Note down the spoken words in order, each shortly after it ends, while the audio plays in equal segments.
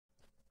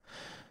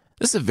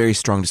This is a very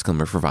strong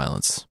disclaimer for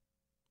violence.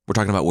 We're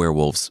talking about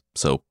werewolves,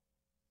 so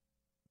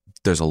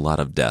there's a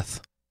lot of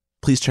death.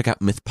 Please check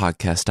out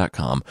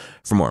mythpodcast.com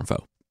for more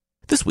info.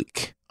 This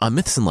week on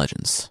Myths and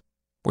Legends,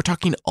 we're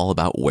talking all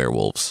about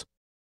werewolves.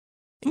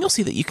 And you'll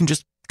see that you can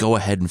just go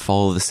ahead and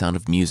follow the sound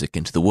of music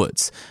into the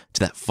woods to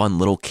that fun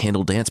little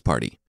candle dance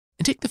party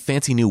and take the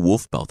fancy new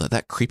wolf belt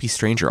that creepy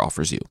stranger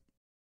offers you.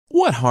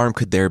 What harm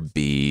could there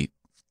be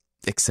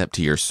except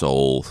to your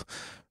soul,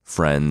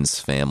 friends,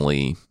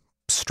 family,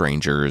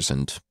 strangers,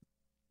 and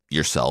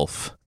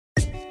yourself?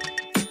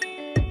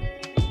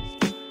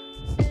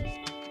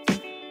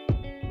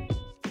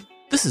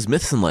 This is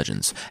Myths and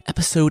Legends,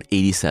 episode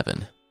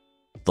 87,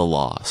 The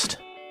Lost.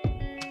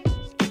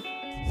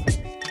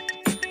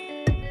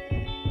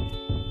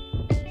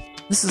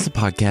 This is a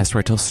podcast where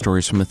I tell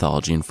stories from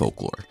mythology and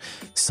folklore.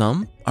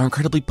 Some are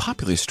incredibly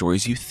popular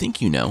stories you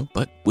think you know,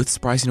 but with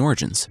surprising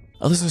origins.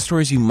 Others are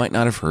stories you might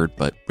not have heard,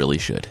 but really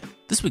should.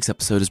 This week's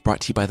episode is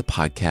brought to you by the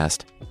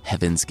podcast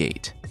Heaven's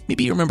Gate.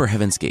 Maybe you remember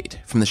Heaven's Gate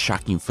from the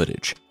shocking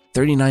footage.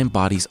 39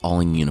 bodies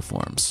all in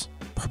uniforms,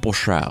 purple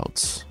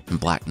shrouds, and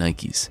black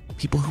Nikes.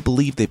 People who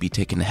believed they'd be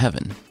taken to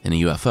heaven in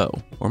a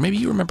UFO. Or maybe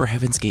you remember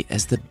Heaven's Gate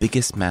as the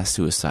biggest mass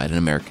suicide in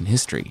American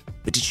history.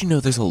 But did you know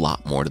there's a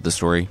lot more to the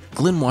story?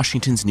 Glenn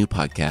Washington's new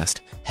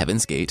podcast,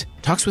 Heaven's Gate,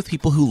 talks with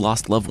people who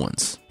lost loved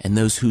ones and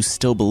those who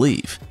still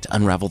believe to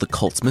unravel the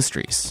cult's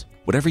mysteries.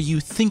 Whatever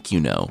you think you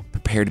know,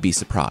 prepare to be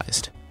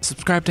surprised.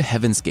 Subscribe to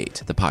Heaven's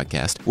Gate, the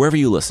podcast, wherever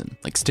you listen,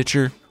 like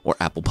Stitcher or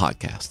Apple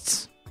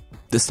Podcasts.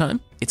 This time,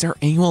 it's our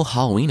annual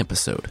Halloween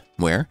episode,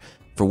 where,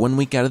 for 1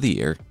 week out of the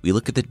year, we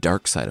look at the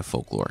dark side of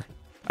folklore.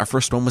 Our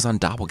first one was on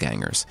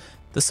doppelgangers,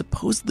 the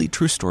supposedly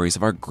true stories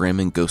of our grim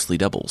and ghostly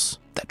doubles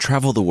that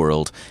travel the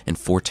world and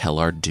foretell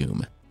our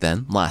doom.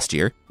 Then, last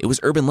year, it was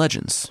urban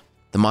legends,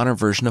 the modern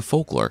version of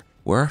folklore,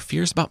 where our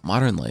fears about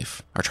modern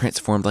life are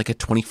transformed like a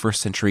 21st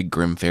century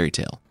grim fairy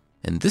tale.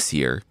 And this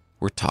year,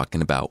 we're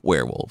talking about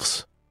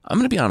werewolves. I'm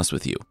going to be honest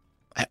with you.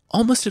 I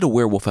almost did a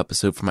werewolf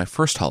episode for my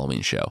first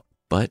Halloween show,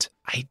 but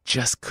I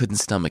just couldn't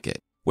stomach it.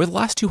 Where the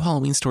last two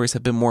Halloween stories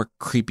have been more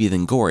creepy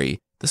than gory,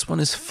 this one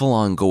is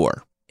full-on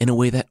gore, in a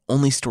way that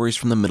only stories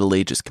from the Middle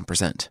Ages can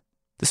present.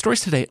 The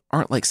stories today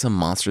aren't like some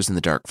monsters in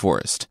the dark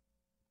forest,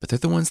 but they're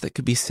the ones that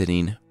could be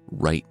sitting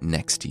right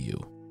next to you.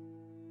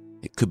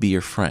 It could be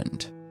your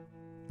friend,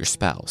 your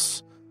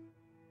spouse,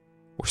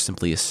 or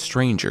simply a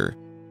stranger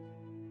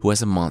who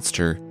has a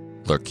monster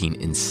lurking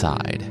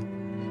inside.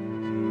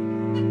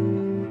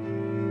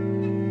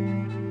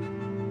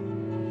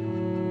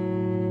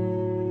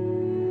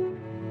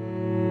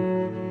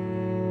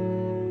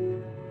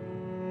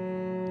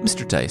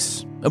 Mr.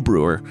 Tice, a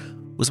brewer,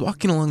 was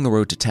walking along the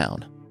road to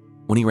town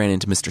when he ran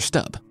into Mr.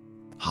 Stubb,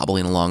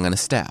 hobbling along on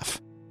his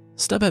staff.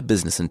 Stubb had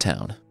business in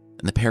town,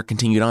 and the pair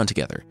continued on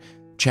together,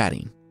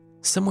 chatting.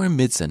 Somewhere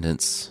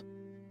mid-sentence,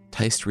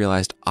 Tice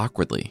realized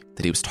awkwardly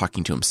that he was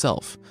talking to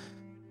himself,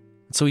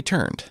 and so he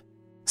turned.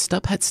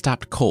 Stubb had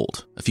stopped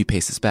cold a few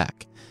paces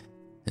back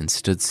and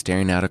stood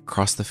staring out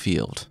across the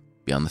field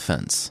beyond the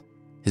fence.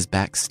 His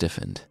back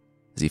stiffened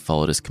as he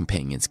followed his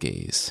companion's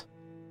gaze.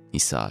 He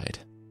sighed.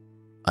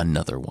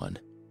 Another one.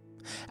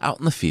 Out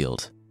in the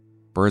field,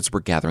 birds were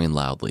gathering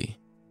loudly.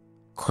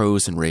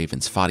 Crows and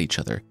ravens fought each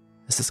other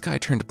as the sky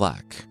turned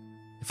black,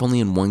 if only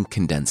in one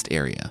condensed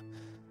area.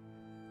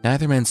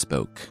 Neither man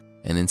spoke,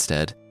 and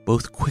instead,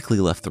 both quickly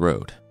left the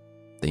road.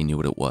 They knew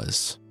what it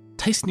was.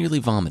 Tice nearly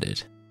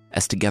vomited,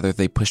 as together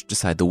they pushed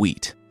aside the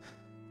wheat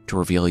to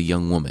reveal a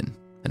young woman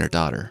and her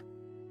daughter.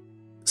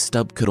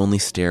 Stubb could only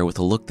stare with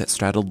a look that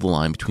straddled the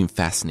line between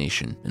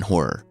fascination and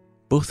horror.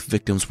 Both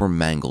victims were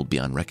mangled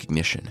beyond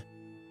recognition.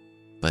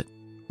 But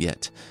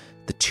yet,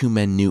 the two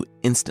men knew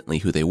instantly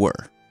who they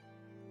were.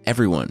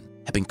 Everyone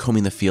had been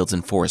combing the fields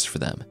and forests for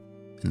them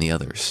and the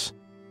others.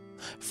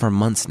 For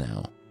months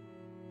now,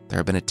 there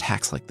have been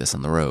attacks like this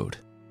on the road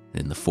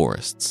and in the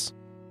forests.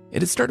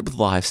 It had started with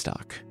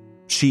livestock.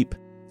 Sheep,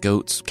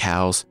 goats,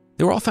 cows,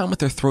 they were all found with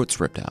their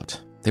throats ripped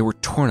out. They were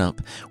torn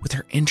up with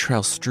their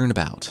entrails strewn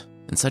about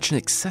in such an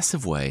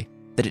excessive way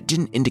that it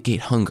didn't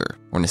indicate hunger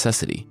or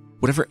necessity.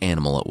 Whatever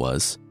animal it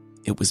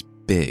was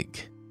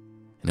big.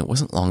 And it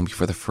wasn't long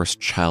before the first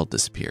child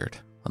disappeared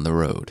on the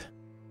road.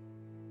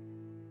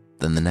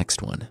 Then the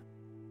next one.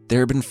 There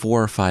had been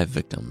 4 or 5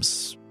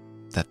 victims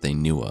that they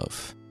knew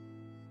of.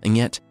 And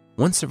yet,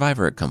 one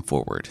survivor had come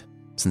forward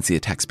since the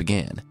attacks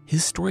began,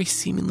 his story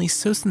seemingly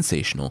so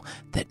sensational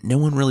that no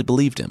one really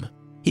believed him.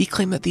 He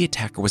claimed that the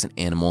attacker was an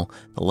animal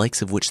the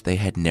likes of which they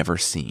had never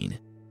seen.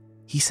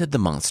 He said the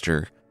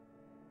monster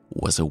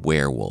was a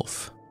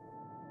werewolf.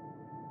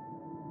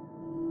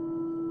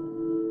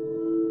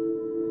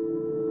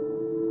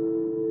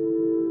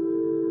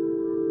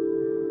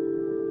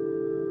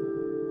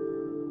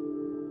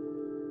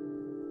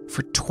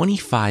 For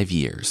 25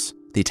 years,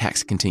 the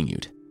attacks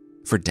continued.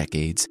 For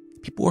decades,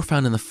 people were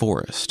found in the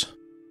forest,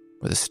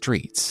 or the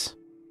streets,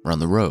 or on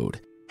the road,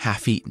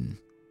 half-eaten,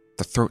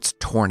 their throats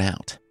torn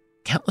out.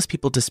 Countless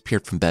people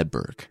disappeared from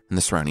Bedburg and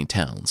the surrounding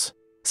towns.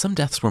 Some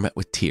deaths were met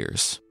with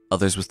tears,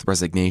 others with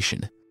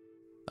resignation,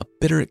 a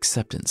bitter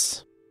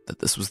acceptance that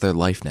this was their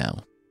life now.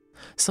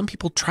 Some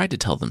people tried to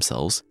tell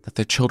themselves that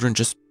their children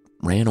just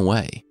ran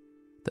away,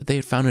 that they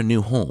had found a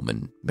new home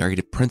and married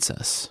a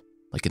princess,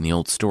 like in the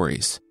old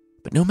stories.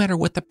 But no matter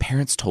what the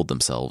parents told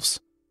themselves,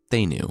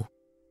 they knew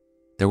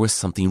there was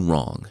something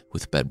wrong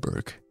with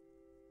Bedburg.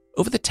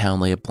 Over the town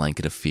lay a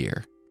blanket of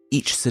fear,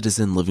 each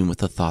citizen living with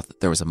the thought that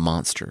there was a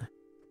monster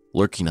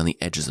lurking on the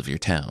edges of your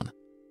town,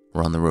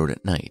 or on the road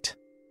at night,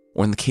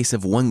 or in the case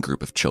of one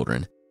group of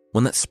children,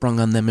 one that sprung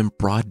on them in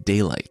broad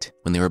daylight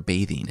when they were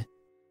bathing.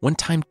 One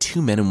time,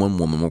 2 men and 1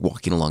 woman were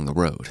walking along the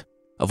road.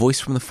 A voice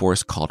from the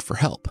forest called for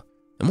help,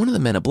 and one of the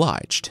men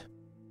obliged.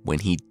 When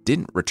he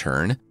didn't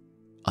return,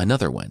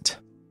 another went.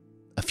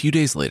 A few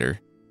days later,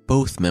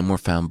 both men were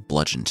found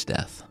bludgeoned to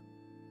death.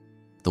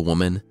 The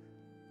woman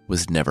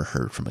was never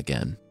heard from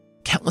again.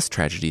 Countless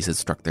tragedies had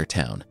struck their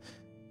town,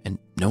 and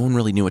no one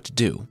really knew what to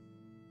do.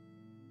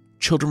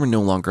 Children were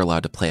no longer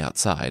allowed to play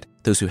outside.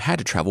 Those who had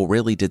to travel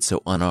rarely did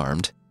so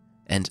unarmed,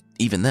 and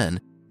even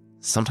then,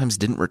 sometimes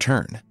didn't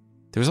return.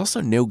 There was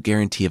also no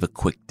guarantee of a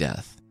quick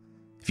death.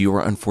 If you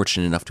were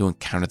unfortunate enough to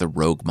encounter the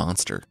rogue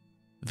monster,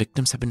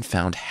 victims have been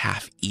found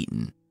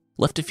half-eaten,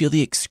 left to feel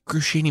the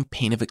excruciating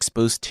pain of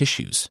exposed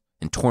tissues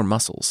and torn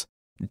muscles,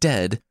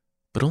 dead,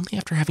 but only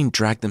after having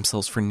dragged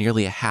themselves for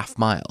nearly a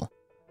half-mile.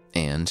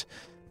 And,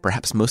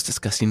 perhaps most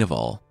disgusting of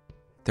all,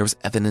 there was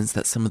evidence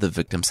that some of the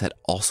victims had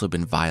also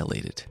been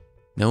violated.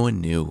 No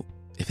one knew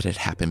if it had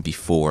happened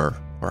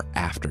before or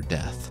after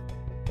death.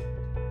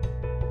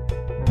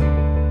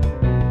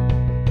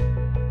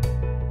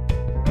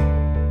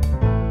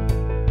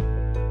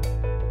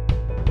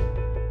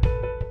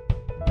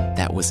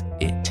 That was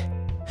it.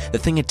 The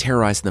thing had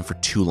terrorized them for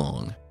too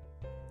long.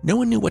 No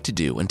one knew what to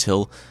do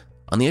until,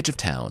 on the edge of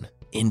town,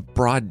 in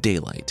broad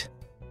daylight,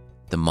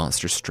 the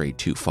monster strayed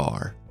too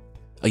far.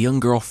 A young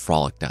girl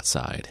frolicked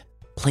outside,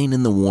 playing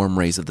in the warm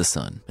rays of the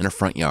sun in her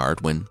front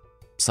yard when,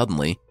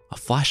 suddenly, a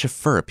flash of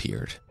fur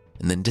appeared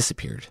and then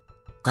disappeared,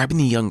 grabbing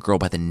the young girl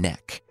by the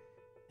neck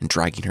and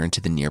dragging her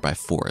into the nearby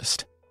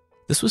forest.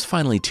 This was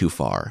finally too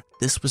far.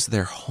 This was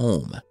their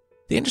home.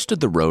 They understood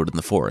the road and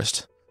the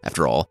forest.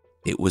 After all,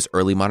 it was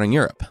early modern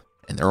Europe,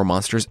 and there were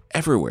monsters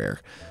everywhere.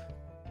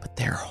 But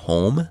their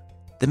home?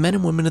 The men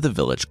and women of the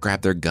village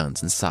grabbed their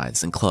guns and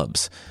scythes and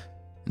clubs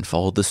and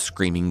followed the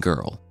screaming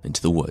girl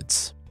into the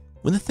woods.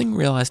 When the thing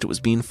realized it was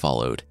being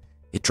followed,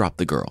 it dropped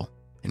the girl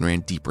and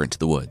ran deeper into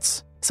the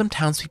woods. Some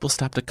townspeople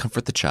stopped to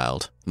comfort the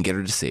child and get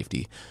her to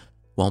safety,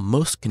 while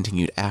most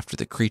continued after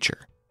the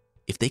creature.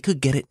 If they could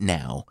get it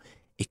now,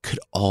 it could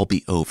all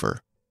be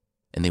over,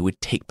 and they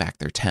would take back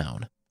their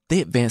town.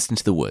 They advanced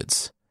into the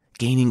woods,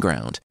 gaining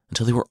ground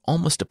until they were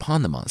almost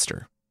upon the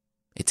monster,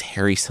 its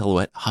hairy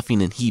silhouette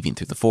huffing and heaving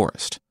through the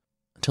forest,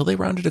 until they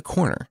rounded a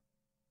corner,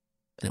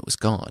 and it was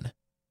gone.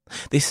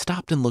 They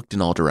stopped and looked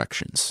in all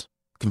directions,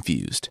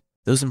 confused.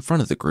 Those in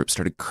front of the group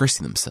started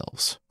cursing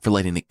themselves for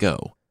letting it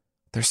go.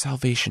 Their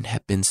salvation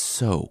had been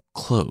so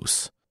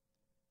close.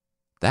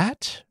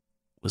 That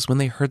was when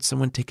they heard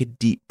someone take a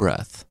deep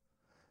breath.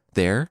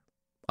 There,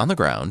 on the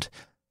ground,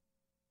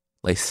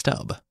 lay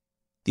Stub.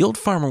 The old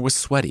farmer was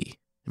sweaty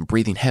and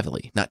breathing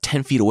heavily, not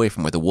 10 feet away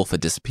from where the wolf had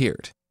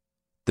disappeared.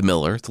 The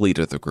miller, the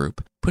leader of the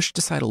group, pushed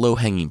aside a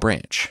low-hanging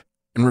branch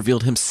and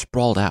revealed him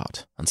sprawled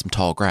out on some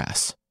tall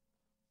grass.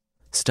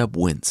 Stub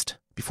winced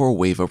before a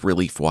wave of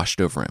relief washed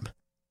over him.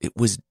 It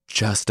was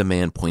just a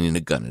man pointing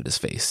a gun at his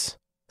face.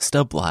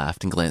 Stub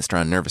laughed and glanced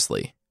around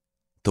nervously.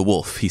 "The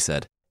wolf," he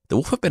said. "The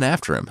wolf had been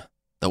after him.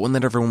 The one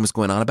that everyone was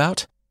going on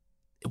about?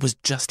 It was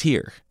just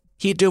here."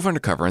 He had dove under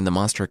cover and the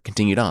monster had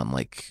continued on,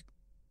 like,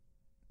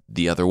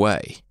 the other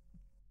way.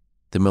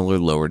 The miller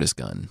lowered his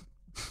gun.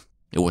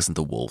 It wasn't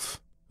the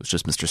wolf. It was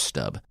just Mr.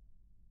 Stub.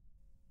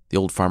 The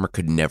old farmer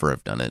could never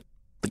have done it.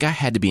 The guy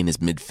had to be in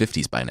his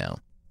mid-50s by now,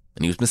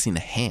 and he was missing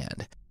a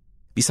hand.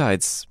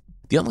 Besides,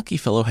 the unlucky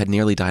fellow had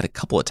nearly died a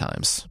couple of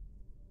times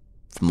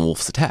from the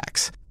wolf's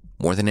attacks.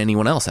 More than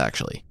anyone else,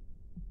 actually.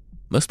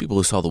 Most people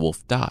who saw the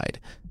wolf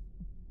died.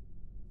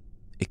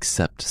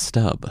 Except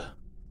Stub.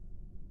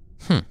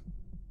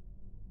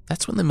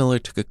 That's when the miller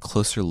took a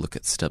closer look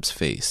at Stub's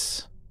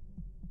face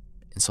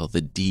and saw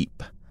the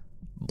deep,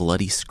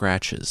 bloody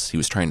scratches he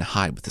was trying to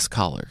hide with his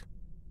collar,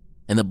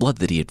 and the blood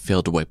that he had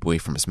failed to wipe away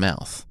from his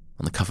mouth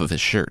on the cuff of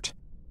his shirt.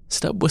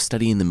 Stub was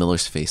studying the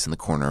miller's face in the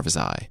corner of his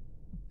eye,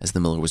 as the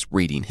miller was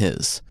reading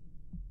his.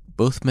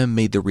 Both men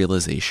made the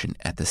realization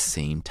at the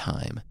same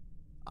time,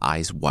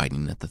 eyes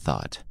widening at the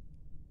thought.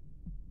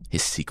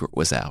 His secret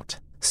was out.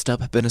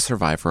 Stub had been a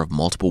survivor of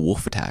multiple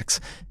wolf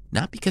attacks,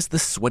 not because the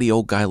sweaty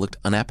old guy looked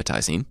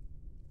unappetizing,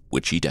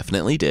 which he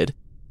definitely did,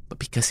 but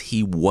because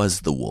he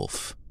was the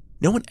wolf.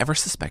 No one ever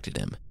suspected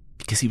him,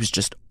 because he was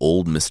just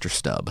old Mr.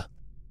 Stub,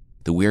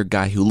 the weird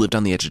guy who lived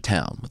on the edge of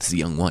town with his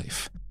young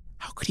wife.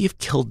 How could he have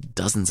killed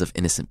dozens of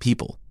innocent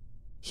people?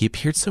 He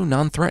appeared so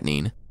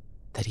non-threatening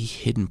that he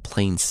hid in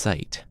plain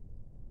sight.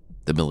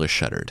 The miller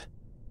shuddered.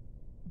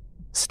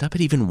 Stub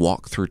had even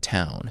walked through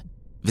town,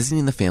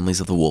 visiting the families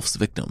of the wolf's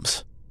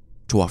victims,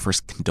 to offer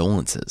his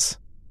condolences.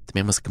 The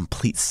man was a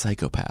complete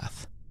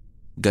psychopath.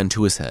 Gun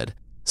to his head,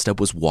 Stub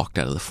was walked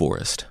out of the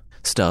forest.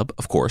 Stubb,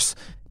 of course,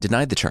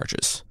 denied the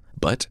charges,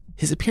 but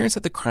his appearance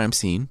at the crime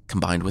scene,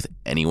 combined with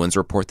anyone's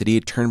report that he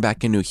had turned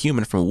back into a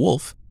human from a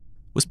wolf,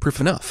 was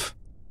proof enough.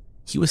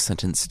 He was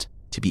sentenced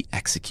to be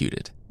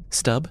executed.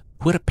 Stubb,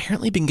 who had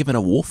apparently been given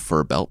a wolf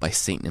fur belt by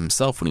Satan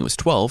himself when he was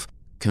 12,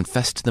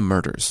 confessed to the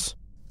murders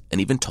and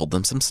even told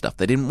them some stuff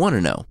they didn't want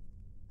to know.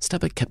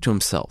 Stubb had kept to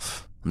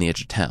himself on the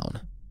edge of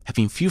town,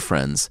 having few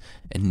friends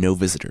and no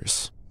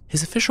visitors.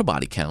 His official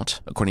body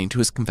count, according to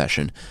his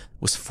confession,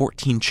 was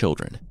 14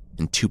 children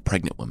and 2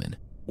 pregnant women.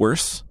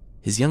 Worse,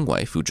 his young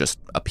wife, who just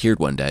appeared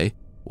one day,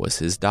 was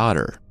his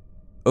daughter.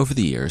 Over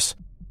the years,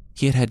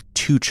 he had had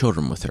 2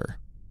 children with her,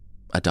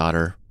 a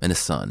daughter and a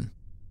son.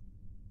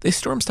 They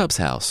stormed Stubb's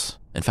house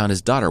and found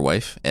his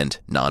daughter-wife and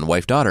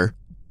non-wife daughter,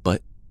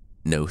 but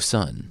no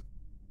son.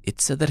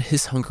 It's said that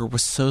his hunger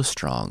was so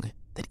strong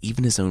that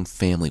even his own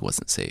family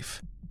wasn't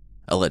safe.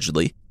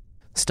 Allegedly,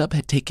 Stubb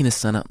had taken his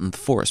son out in the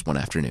forest one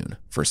afternoon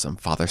for some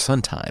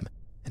father-son time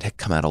and had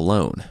come out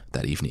alone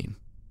that evening.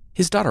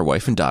 His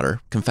daughter-wife and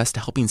daughter confessed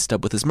to helping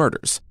Stubb with his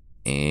murders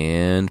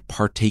and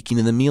partaking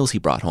in the meals he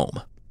brought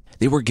home.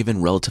 They were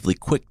given relatively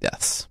quick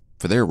deaths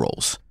for their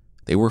roles.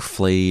 They were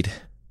flayed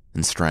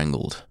and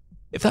strangled.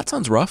 If that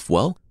sounds rough,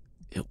 well,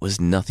 it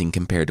was nothing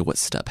compared to what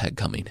Stubb had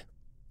coming.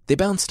 They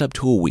bound Stubb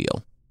to a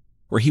wheel,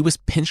 where he was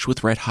pinched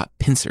with red-hot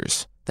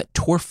pincers that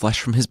tore flesh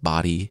from his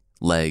body,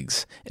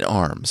 legs, and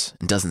arms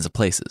in dozens of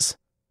places.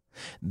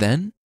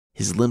 Then,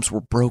 his limbs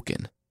were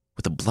broken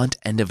with the blunt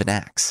end of an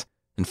axe,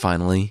 and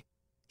finally,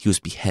 he was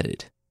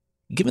beheaded.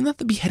 Given that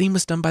the beheading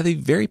was done by the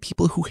very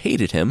people who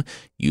hated him,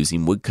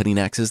 using wood-cutting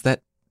axes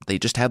that they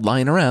just had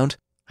lying around,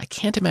 I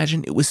can't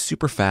imagine it was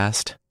super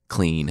fast,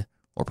 clean,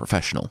 or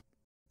professional.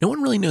 No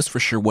one really knows for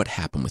sure what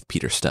happened with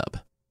Peter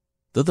Stubb,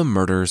 though the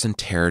murders and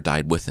terror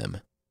died with him,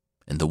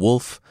 and the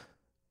wolf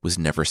was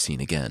never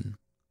seen again.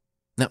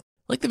 Now,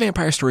 like the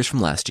vampire stories from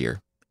last year,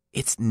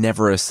 it's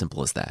never as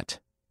simple as that.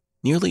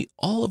 Nearly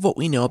all of what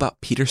we know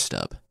about Peter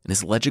Stubb and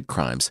his alleged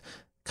crimes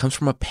comes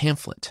from a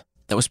pamphlet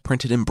that was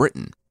printed in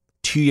Britain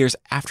 2 years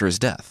after his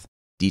death,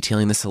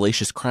 detailing the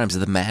salacious crimes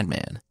of the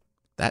madman.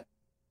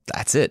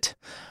 That's it,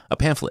 a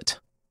pamphlet.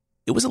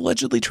 It was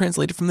allegedly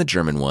translated from the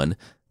German one,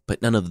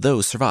 but none of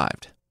those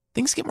survived.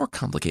 Things get more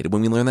complicated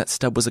when we learn that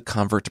Stubb was a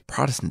convert to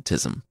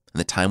Protestantism in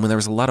the time when there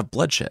was a lot of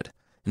bloodshed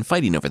and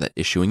fighting over that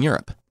issue in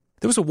Europe.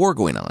 There was a war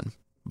going on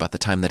about the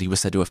time that he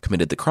was said to have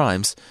committed the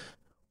crimes,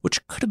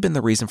 which could have been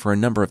the reason for a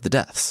number of the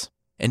deaths.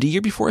 And a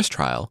year before his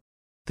trial,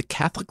 the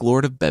Catholic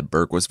Lord of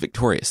Bedburg was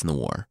victorious in the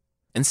war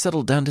and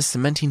settled down to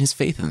cementing his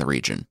faith in the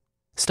region.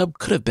 Stubb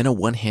could have been a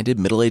one-handed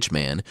middle-aged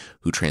man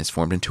who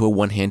transformed into a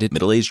one-handed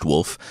middle-aged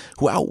wolf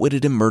who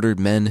outwitted and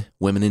murdered men,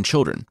 women, and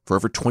children for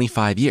over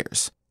 25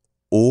 years.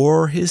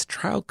 Or his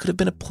trial could have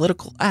been a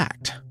political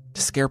act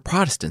to scare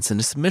Protestants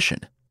into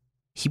submission,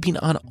 heaping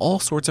on all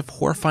sorts of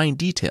horrifying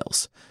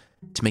details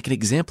to make an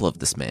example of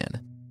this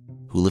man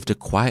who lived a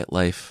quiet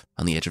life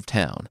on the edge of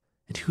town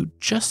and who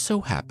just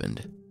so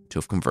happened to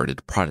have converted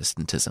to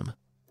Protestantism.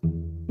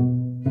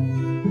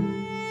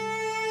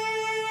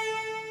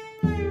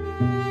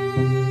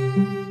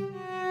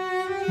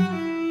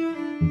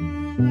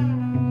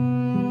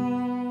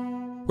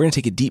 We're going to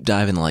take a deep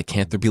dive into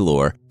lycanthropy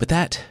lore, but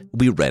that will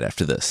be right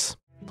after this.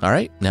 All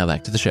right, now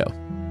back to the show.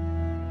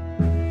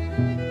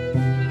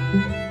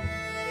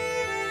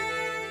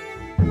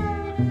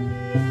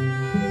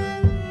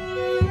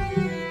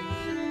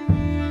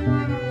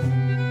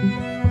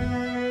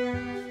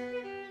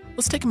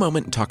 Let's take a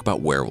moment and talk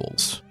about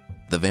werewolves,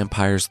 the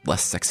vampire's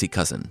less sexy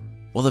cousin.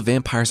 While the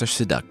vampires are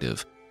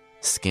seductive,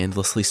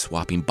 scandalously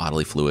swapping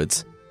bodily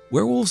fluids,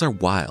 werewolves are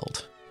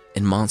wild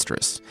and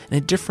monstrous in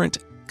a different,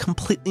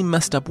 completely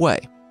messed up way.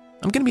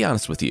 I'm going to be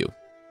honest with you.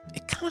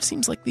 It kind of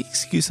seems like the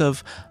excuse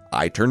of,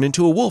 I turned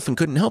into a wolf and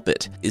couldn't help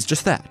it, is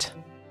just that.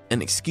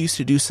 An excuse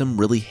to do some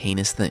really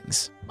heinous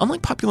things.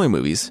 Unlike popular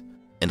movies,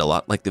 and a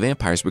lot like the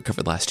vampires we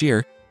covered last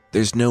year,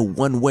 there's no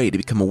one way to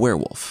become a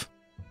werewolf.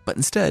 But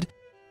instead,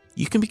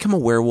 you can become a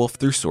werewolf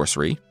through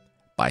sorcery,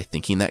 by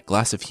thinking that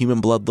glass of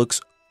human blood looks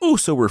oh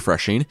so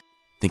refreshing,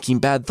 thinking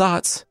bad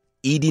thoughts,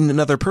 eating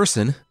another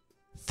person,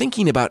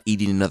 thinking about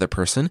eating another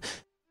person,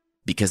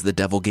 because the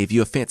devil gave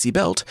you a fancy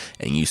belt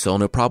and you saw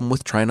no problem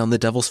with trying on the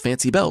devil's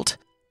fancy belt,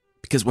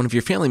 because one of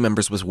your family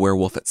members was a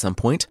werewolf at some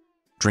point,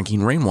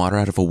 drinking rainwater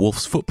out of a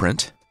wolf's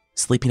footprint,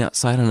 sleeping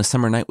outside on a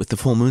summer night with the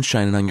full moon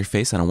shining on your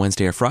face on a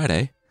Wednesday or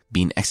Friday,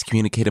 being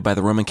excommunicated by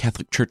the Roman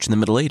Catholic Church in the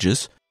Middle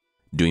Ages,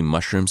 doing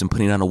mushrooms and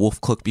putting on a wolf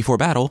cloak before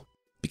battle,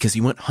 because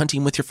you went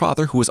hunting with your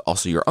father who was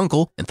also your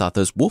uncle and thought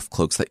those wolf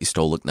cloaks that you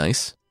stole looked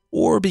nice,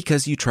 or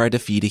because you tried to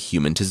feed a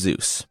human to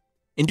Zeus.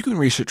 In doing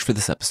research for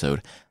this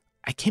episode,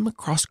 I came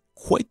across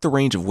quite the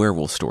range of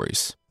werewolf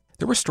stories.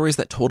 There were stories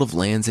that told of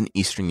lands in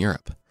Eastern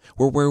Europe,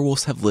 where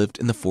werewolves have lived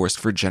in the forest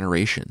for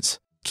generations,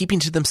 keeping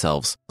to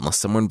themselves unless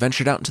someone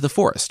ventured out into the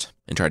forest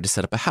and tried to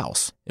set up a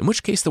house, in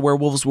which case the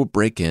werewolves will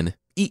break in,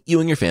 eat you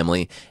and your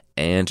family,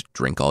 and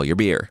drink all your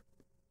beer.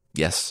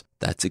 Yes,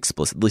 that's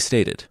explicitly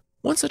stated.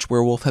 One such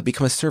werewolf had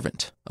become a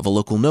servant of a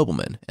local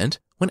nobleman and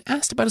When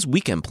asked about his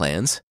weekend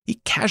plans, he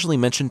casually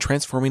mentioned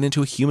transforming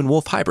into a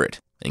human-wolf hybrid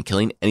and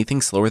killing anything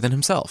slower than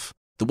himself.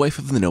 The wife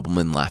of the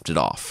nobleman laughed it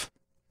off.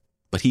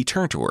 But he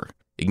turned to her,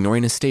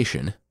 ignoring his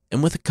station,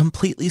 and with a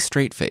completely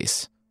straight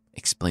face,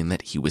 explained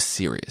that he was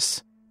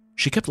serious.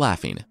 She kept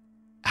laughing.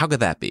 How could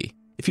that be?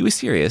 If he was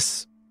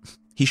serious,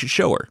 he should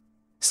show her.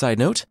 Side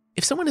note,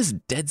 if someone is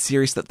dead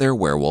serious that they're a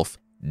werewolf,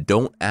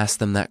 don't ask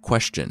them that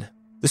question.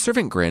 The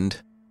servant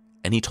grinned,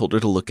 and he told her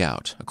to look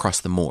out across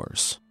the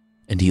moors.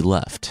 And he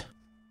left.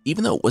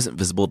 Even though it wasn't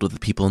visible to the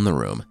people in the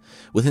room,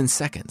 within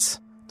seconds,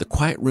 the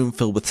quiet room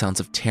filled with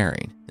sounds of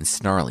tearing and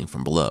snarling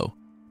from below.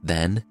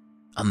 Then,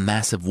 a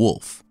massive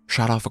wolf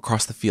shot off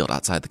across the field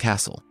outside the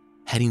castle,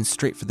 heading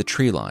straight for the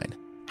tree line,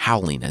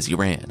 howling as he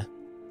ran.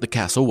 The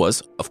castle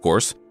was, of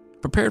course,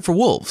 prepared for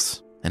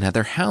wolves and had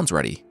their hounds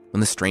ready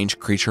when the strange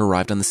creature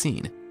arrived on the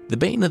scene. The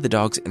baying of the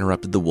dogs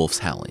interrupted the wolf's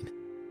howling.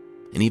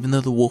 And even though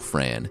the wolf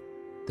ran,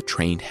 the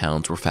trained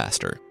hounds were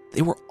faster.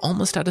 They were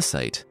almost out of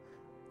sight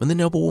when the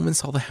noblewoman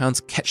saw the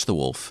hounds catch the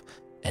wolf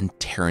and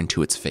tear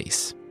into its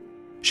face.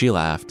 She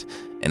laughed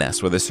and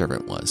asked where the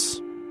servant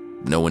was.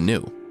 No one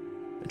knew,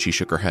 and she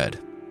shook her head.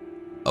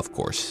 Of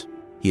course,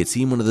 he had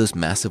seen one of those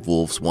massive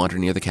wolves wander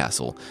near the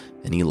castle,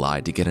 and he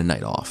lied to get a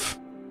night off.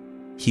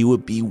 He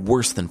would be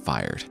worse than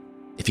fired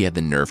if he had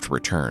the nerve to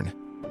return.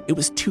 It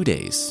was 2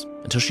 days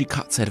until she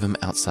caught sight of him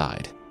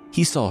outside.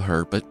 He saw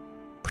her, but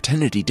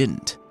pretended he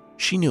didn't.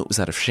 She knew it was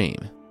out of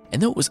shame,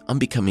 and though it was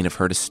unbecoming of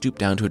her to stoop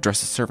down to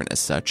address a servant as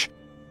such,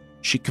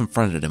 she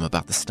confronted him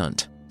about the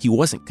stunt. He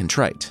wasn't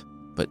contrite,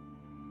 but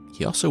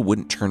he also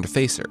wouldn't turn to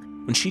face her.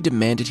 When she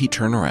demanded he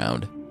turn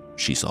around,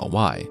 she saw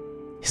why.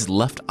 His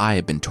left eye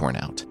had been torn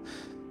out,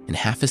 and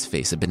half his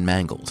face had been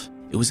mangled.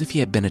 It was as if he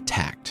had been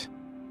attacked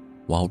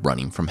while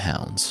running from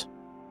hounds.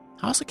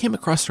 I also came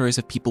across stories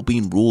of people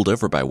being ruled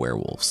over by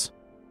werewolves.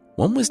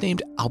 One was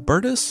named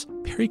Albertus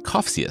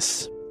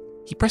Pericopsius.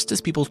 He pressed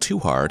his people too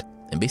hard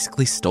and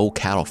basically stole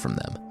cattle from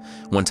them.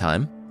 One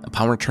time,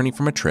 upon returning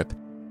from a trip,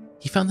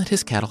 he found that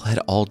his cattle had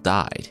all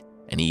died,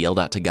 and he yelled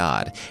out to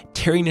God,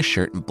 tearing his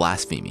shirt and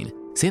blaspheming,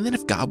 saying that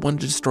if God wanted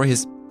to destroy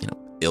his,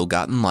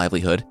 ill-gotten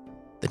livelihood,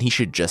 then he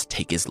should just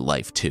take his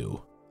life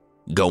too.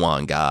 Go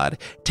on, God,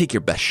 take your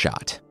best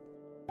shot.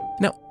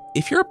 Now,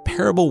 if you're a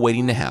parable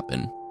waiting to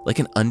happen, like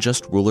an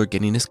unjust ruler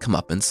getting his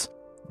comeuppance,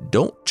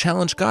 don't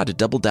challenge God to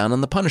double down on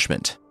the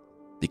punishment,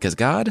 because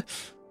God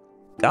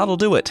will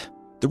do it.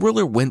 The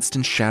ruler winced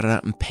and shouted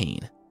out in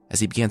pain as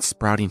he began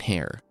sprouting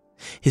hair.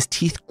 His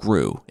teeth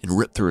grew and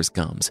ripped through his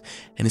gums,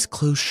 and his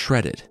clothes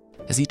shredded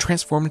as he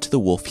transformed into the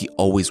wolf he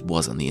always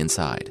was on the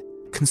inside.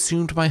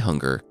 Consumed by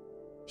hunger,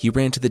 he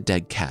ran to the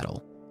dead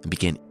cattle and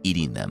began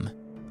eating them.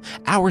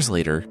 Hours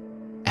later,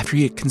 after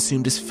he had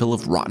consumed his fill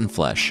of rotten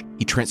flesh,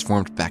 he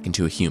transformed back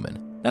into a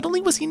human. Not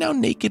only was he now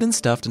naked and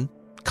stuffed and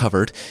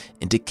covered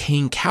in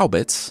decaying cow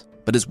bits,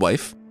 but his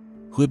wife,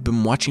 who had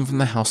been watching from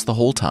the house the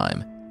whole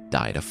time,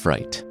 died of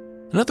fright.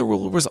 Another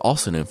ruler was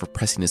also known for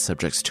pressing his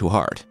subjects too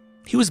hard.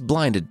 He was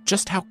blinded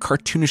just how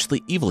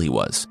cartoonishly evil he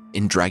was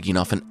in dragging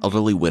off an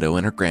elderly widow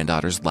and her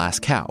granddaughter's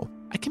last cow.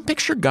 I can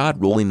picture God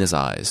rolling his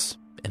eyes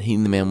and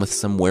hitting the man with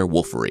some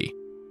werewolfery,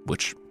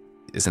 which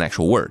is an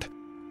actual word.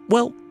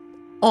 Well,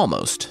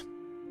 almost.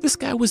 This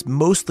guy was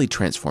mostly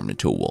transformed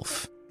into a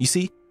wolf. You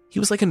see, he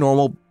was like a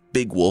normal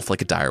big wolf,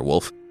 like a dire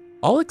wolf,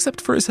 all except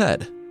for his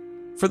head.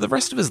 For the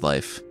rest of his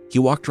life, he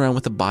walked around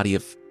with a body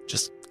of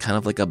just kind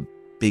of like a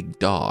big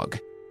dog,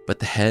 but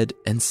the head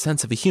and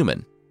sense of a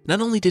human. Not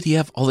only did he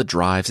have all the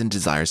drives and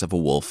desires of a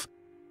wolf,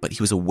 but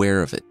he was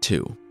aware of it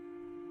too.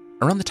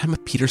 Around the time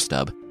of Peter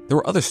Stubb, there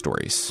were other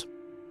stories.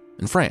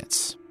 In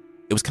France,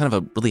 it was kind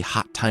of a really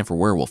hot time for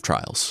werewolf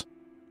trials,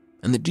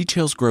 and the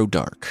details grow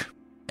dark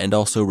and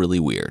also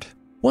really weird.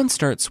 One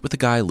starts with a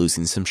guy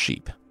losing some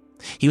sheep.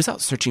 He was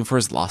out searching for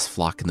his lost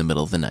flock in the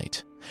middle of the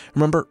night.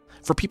 Remember,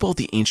 for people of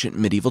the ancient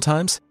medieval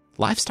times,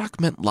 livestock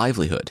meant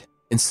livelihood,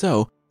 and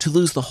so to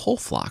lose the whole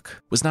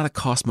flock was not a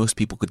cost most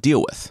people could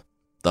deal with.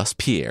 Thus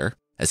Pierre,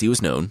 as he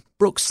was known,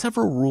 broke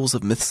several rules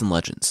of myths and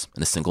legends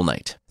in a single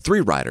night.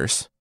 3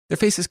 riders, their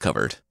faces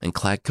covered and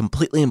clad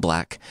completely in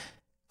black,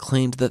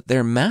 claimed that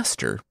their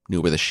master knew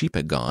where the sheep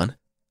had gone.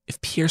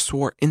 If Pierre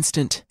swore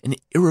instant and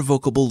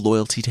irrevocable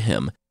loyalty to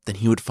him, then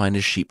he would find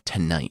his sheep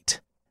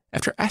tonight.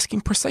 After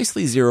asking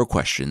precisely 0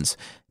 questions,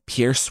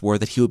 Pierre swore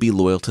that he would be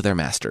loyal to their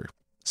master,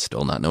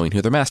 still not knowing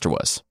who their master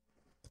was.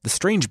 The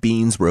strange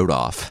beings rode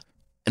off,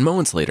 and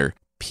moments later,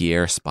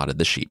 Pierre spotted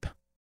the sheep.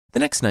 The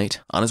next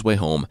night, on his way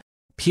home,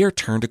 Pierre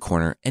turned a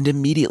corner and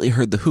immediately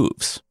heard the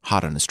hooves,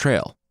 hot on his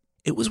trail.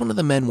 It was one of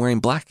the men wearing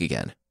black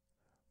again,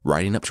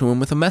 riding up to him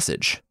with a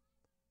message.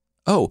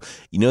 "Oh,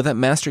 you know that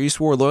master you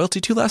swore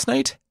loyalty to last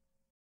night?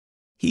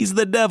 He's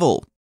the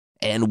devil,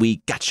 and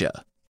we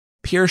gotcha."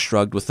 Pierre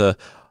shrugged with a,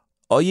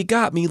 "Oh, you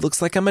got me,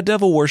 looks like I'm a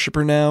devil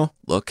worshiper now,"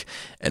 look,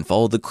 and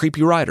followed the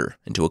creepy rider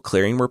into a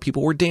clearing where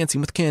people were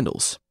dancing with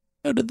candles.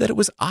 Noted that it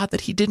was odd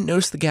that he didn't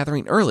notice the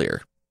gathering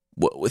earlier,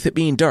 with it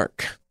being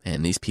dark,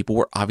 and these people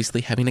were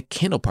obviously having a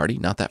candle party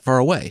not that far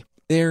away.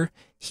 There,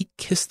 he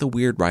kissed the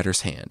weird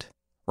rider's hand,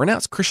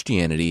 renounced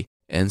Christianity,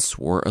 and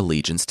swore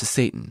allegiance to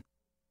Satan.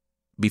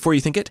 before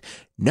you think it,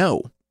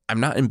 no, I'm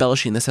not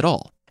embellishing this at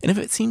all. And if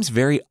it seems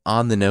very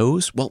on the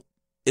nose, well,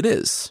 it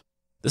is.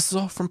 This is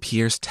all from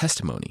Pierre's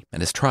testimony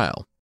at his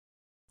trial.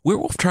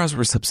 Werewolf trials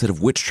were a subset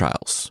of witch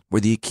trials,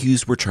 where the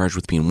accused were charged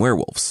with being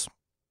werewolves,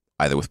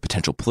 either with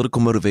potential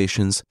political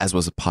motivations, as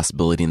was a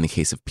possibility in the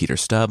case of Peter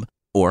Stubb,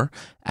 or,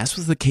 as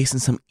was the case in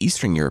some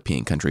Eastern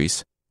European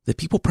countries, that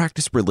people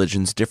practiced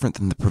religions different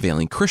than the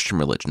prevailing Christian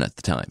religion at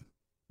the time.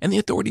 And the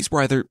authorities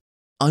were either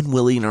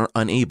unwilling or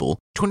unable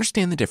to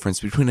understand the difference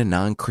between a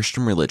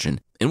non-Christian religion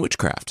and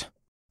witchcraft.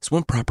 So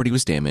when property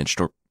was damaged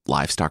or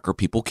livestock or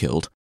people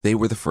killed, they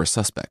were the first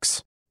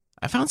suspects.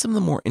 I found some of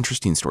the more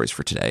interesting stories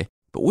for today,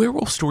 but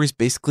werewolf stories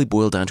basically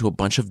boil down to a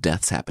bunch of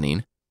deaths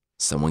happening,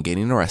 someone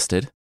getting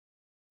arrested,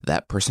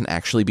 that person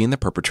actually being the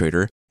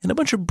perpetrator, and a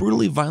bunch of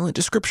brutally violent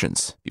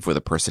descriptions before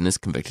the person is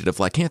convicted of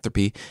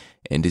lycanthropy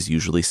and is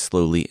usually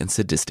slowly and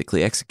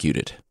sadistically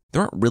executed.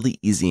 There aren't really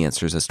easy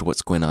answers as to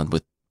what's going on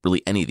with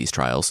really any of these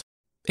trials,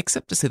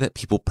 except to say that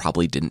people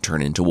probably didn't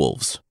turn into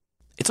wolves.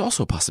 It's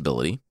also a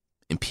possibility,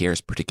 in Pierre's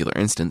particular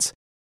instance,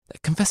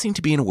 that confessing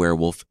to being a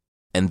werewolf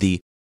and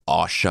the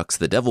 "aw shucks,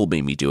 the devil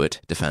made me do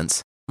it"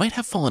 defense might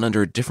have fallen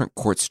under a different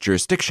court's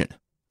jurisdiction,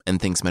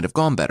 and things might have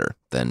gone better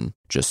than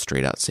just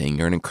straight out saying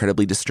you're an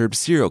incredibly disturbed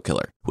serial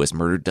killer who has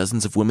murdered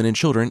dozens of women and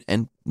children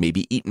and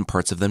maybe eaten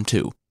parts of them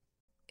too.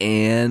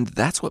 And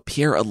that's what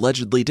Pierre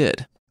allegedly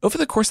did. Over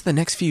the course of the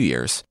next few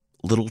years,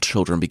 little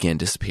children began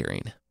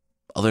disappearing.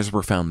 Others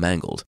were found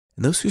mangled,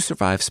 and those who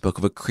survived spoke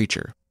of a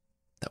creature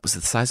that was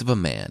the size of a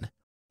man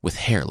with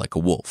hair like a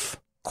wolf.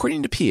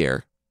 According to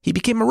Pierre, he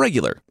became a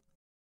regular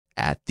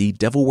at the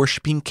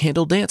devil-worshipping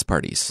candle dance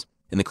parties,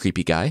 and the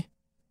creepy guy,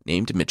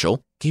 named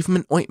Mitchell, gave him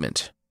an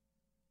ointment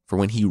for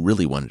when he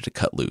really wanted to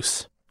cut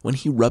loose. When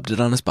he rubbed it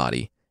on his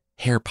body,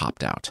 hair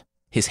popped out,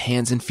 his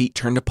hands and feet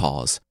turned to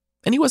paws,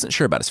 and he wasn't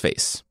sure about his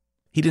face.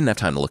 He didn't have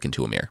time to look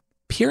into a mirror.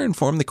 Pierre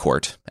informed the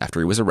court, after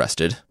he was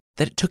arrested,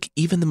 that it took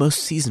even the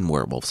most seasoned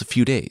werewolves a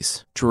few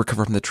days to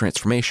recover from the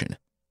transformation.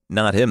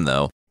 Not him,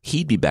 though.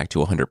 He'd be back to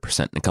 100%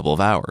 in a couple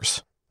of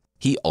hours.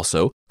 He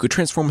also could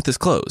transform with his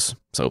clothes,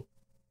 so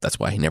that's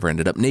why he never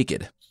ended up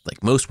naked,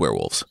 like most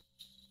werewolves.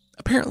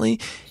 Apparently,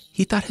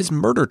 he thought his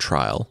murder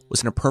trial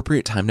was an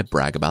appropriate time to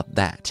brag about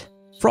that.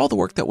 For all the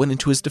work that went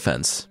into his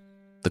defense,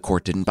 the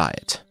court didn't buy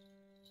it,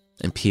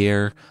 and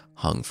Pierre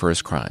hung for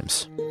his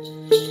crimes.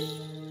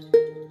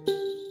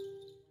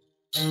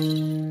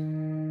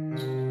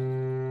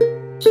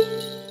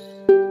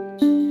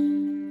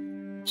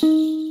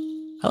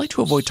 I like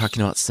to avoid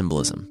talking about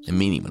symbolism and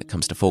meaning when it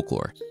comes to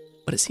folklore,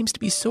 but it seems to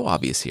be so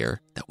obvious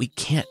here that we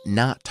can't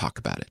not talk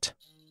about it.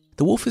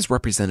 The wolf is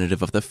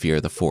representative of the fear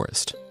of the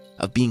forest,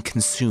 of being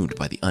consumed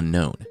by the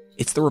unknown.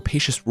 It's the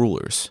rapacious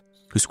rulers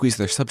who squeeze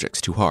their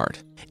subjects too hard.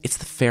 It's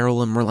the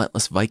feral and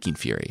relentless Viking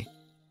fury.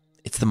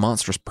 It's the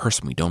monstrous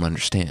person we don't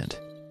understand.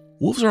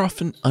 Wolves are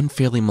often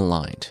unfairly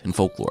maligned in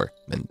folklore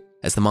and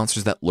as the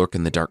monsters that lurk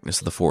in the darkness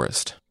of the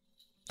forest,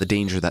 the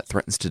danger that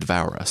threatens to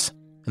devour us.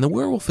 And the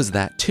werewolf is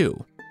that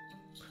too.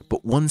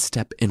 But one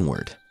step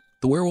inward.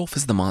 The werewolf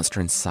is the monster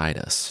inside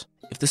us.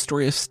 If the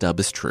story of Stubb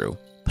is true,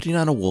 putting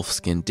on a wolf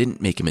skin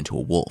didn't make him into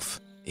a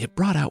wolf. It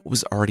brought out what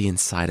was already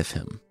inside of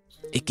him.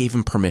 It gave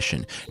him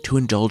permission to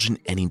indulge in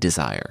any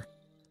desire,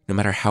 no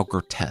matter how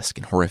grotesque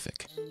and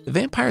horrific. The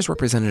vampires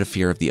represented a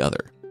fear of the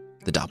other,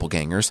 the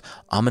doppelganger's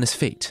ominous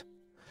fate.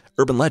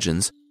 Urban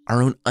legends,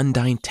 our own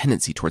undying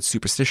tendency towards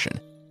superstition.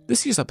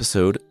 This year's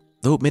episode,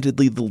 though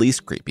admittedly the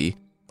least creepy,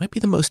 might be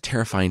the most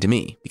terrifying to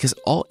me because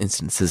all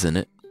instances in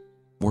it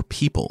were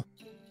people.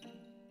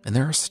 And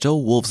there are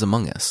still wolves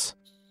among us,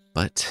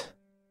 but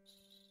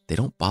they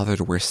don't bother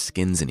to wear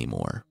skins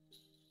anymore.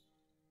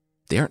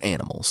 They aren't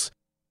animals,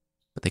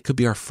 but they could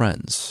be our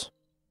friends,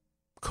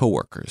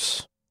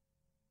 co-workers,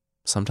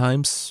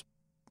 sometimes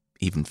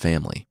even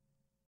family.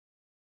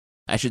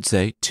 I should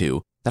say,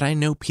 too, that I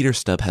know Peter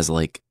Stubb has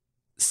like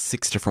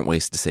 6 different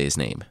ways to say his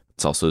name.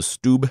 It's also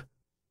Stub,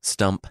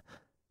 Stump,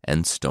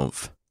 and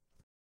Stumpf.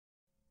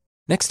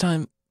 Next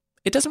time,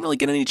 it doesn't really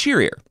get any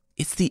cheerier.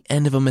 It's the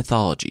end of a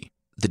mythology,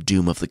 the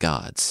doom of the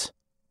gods.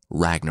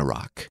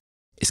 Ragnarok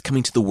is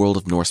coming to the world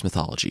of Norse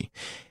mythology,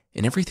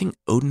 and everything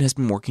Odin has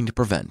been working to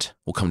prevent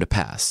will come to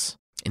pass.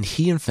 And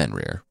he and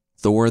Fenrir,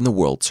 Thor and the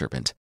World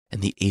Serpent,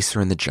 and the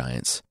Aesir and the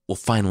Giants will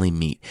finally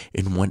meet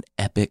in one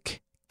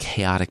epic,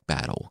 chaotic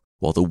battle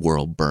while the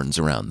world burns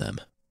around them.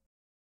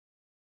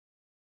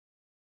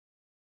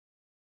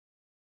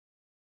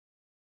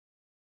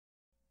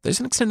 There's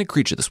an extended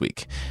creature this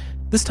week.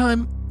 This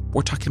time,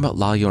 we're talking about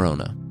La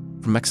Llorona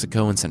from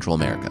Mexico and Central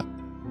America.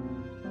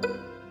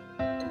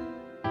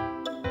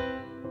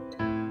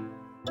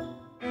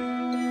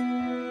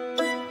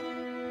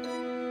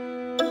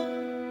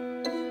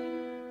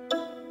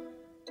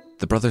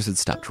 The brothers had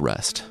stopped to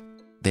rest.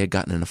 They had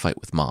gotten in a fight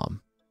with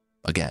Mom.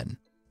 Again.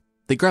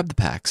 They grabbed the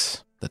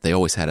packs that they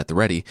always had at the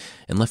ready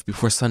and left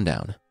before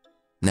sundown.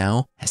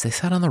 Now, as they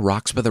sat on the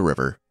rocks by the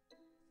river,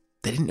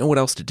 they didn't know what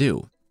else to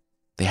do.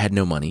 They had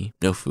no money,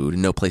 no food,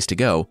 and no place to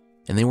go,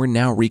 and they were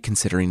now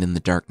reconsidering in the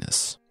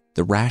darkness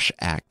the rash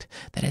act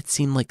that had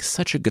seemed like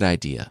such a good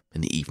idea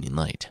in the evening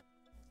light.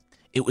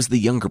 It was the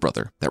younger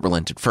brother that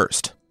relented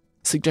first,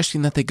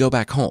 suggesting that they go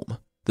back home.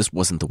 This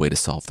wasn't the way to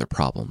solve their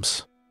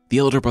problems. The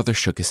elder brother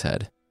shook his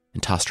head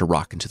and tossed a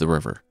rock into the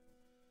river.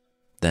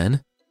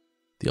 Then,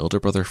 the elder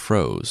brother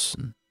froze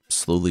and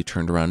slowly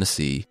turned around to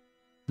see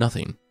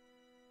nothing.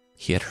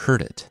 He had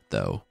heard it,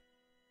 though,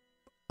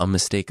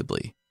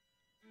 unmistakably.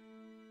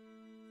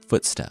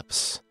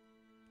 Footsteps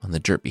on the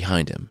dirt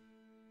behind him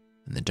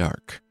in the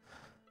dark.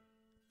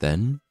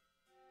 Then,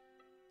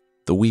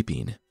 the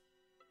weeping.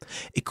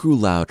 It grew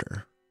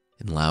louder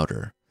and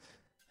louder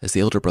as the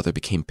elder brother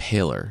became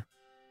paler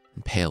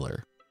and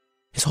paler.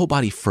 His whole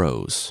body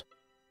froze,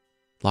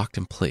 locked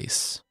in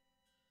place.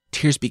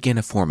 Tears began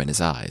to form in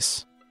his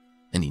eyes,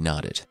 and he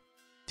nodded.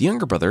 The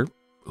younger brother,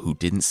 who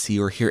didn't see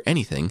or hear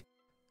anything,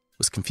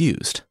 was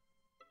confused.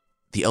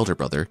 The elder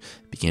brother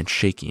began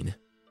shaking,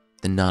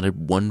 then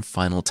nodded one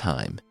final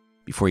time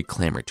before he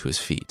clambered to his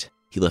feet.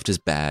 He left his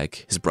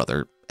bag, his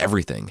brother,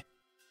 everything,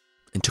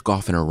 and took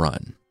off in a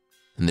run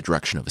in the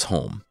direction of his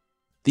home.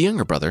 The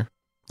younger brother,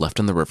 left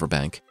on the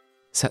riverbank,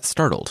 sat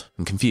startled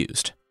and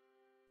confused.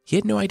 He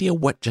had no idea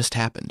what just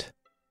happened,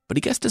 but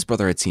he guessed his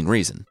brother had seen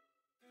reason.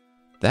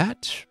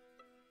 That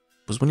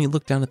was when he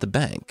looked down at the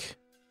bank.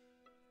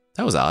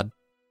 That was odd.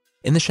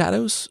 In the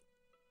shadows,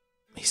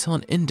 he saw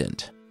an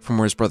indent from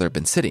where his brother had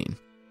been sitting,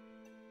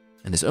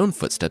 and his own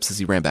footsteps as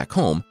he ran back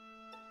home.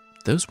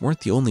 Those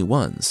weren't the only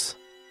ones.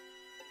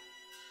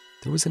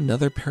 There was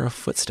another pair of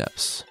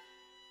footsteps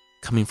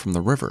coming from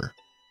the river.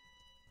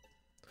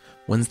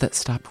 Ones that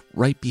stopped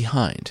right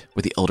behind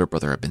where the elder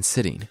brother had been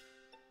sitting.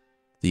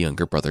 The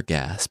younger brother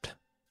gasped.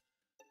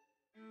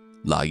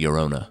 La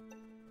Llorona,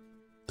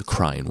 the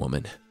crying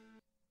woman.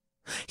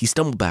 He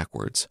stumbled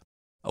backwards,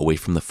 away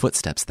from the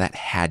footsteps that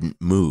hadn't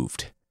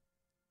moved,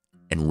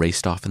 and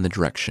raced off in the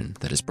direction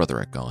that his brother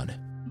had gone.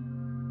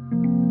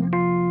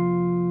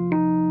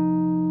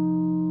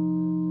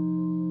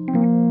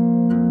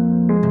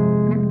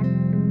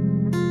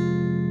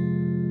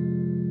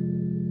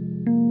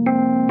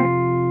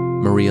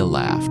 Maria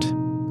laughed.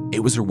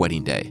 It was her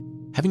wedding day.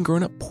 Having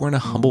grown up poor in a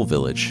humble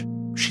village,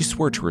 she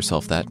swore to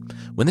herself that,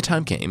 when the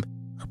time came,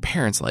 her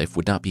parents' life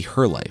would not be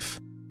her life.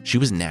 She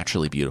was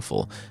naturally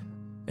beautiful,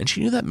 and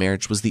she knew that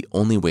marriage was the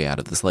only way out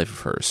of this life of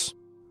hers.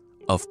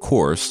 Of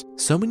course,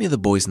 so many of the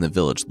boys in the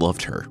village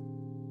loved her.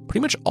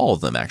 Pretty much all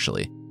of them,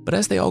 actually. But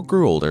as they all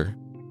grew older,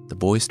 the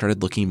boys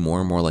started looking more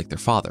and more like their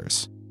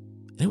fathers.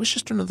 And it was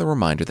just another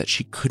reminder that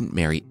she couldn't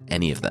marry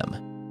any of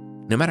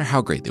them. No matter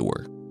how great they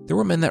were, there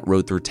were men that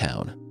rode through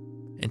town,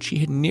 and she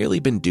had nearly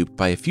been duped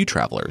by a few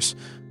travelers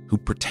who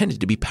pretended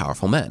to be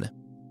powerful men,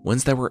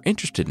 ones that were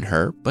interested in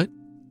her, but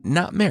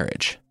not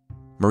marriage.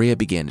 Maria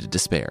began to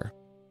despair,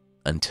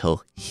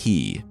 until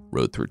he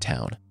rode through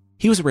town.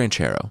 He was a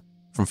ranchero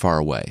from far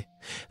away,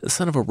 the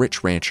son of a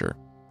rich rancher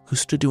who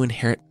stood to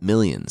inherit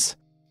millions.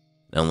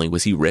 Not only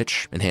was he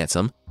rich and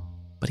handsome,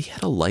 but he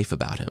had a life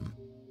about him,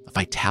 a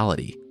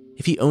vitality.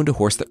 If he owned a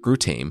horse that grew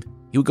tame,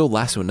 he would go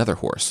lasso another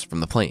horse from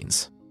the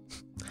plains.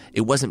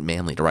 It wasn't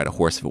manly to ride a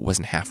horse if it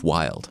wasn't half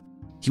wild.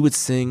 He would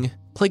sing,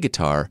 play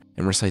guitar,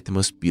 and recite the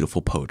most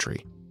beautiful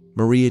poetry.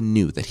 Maria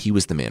knew that he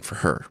was the man for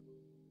her.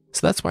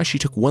 So that's why she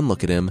took one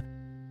look at him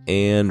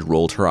and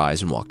rolled her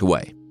eyes and walked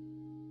away.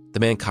 The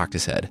man cocked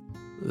his head.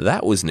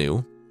 That was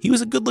new. He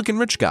was a good-looking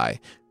rich guy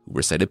who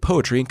recited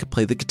poetry and could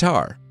play the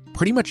guitar.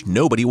 Pretty much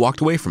nobody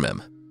walked away from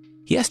him.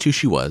 He asked who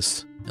she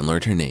was and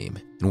learned her name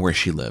and where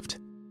she lived.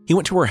 He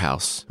went to her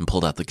house and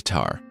pulled out the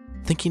guitar,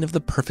 thinking of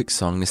the perfect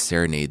song to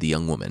serenade the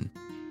young woman.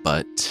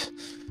 But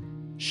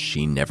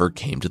she never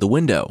came to the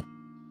window.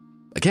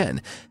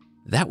 Again,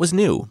 that was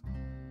new.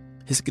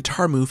 His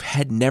guitar move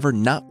had never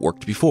not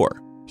worked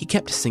before. He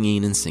kept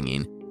singing and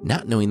singing,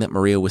 not knowing that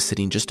Maria was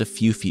sitting just a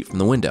few feet from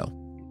the window.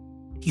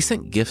 He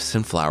sent gifts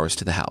and flowers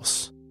to the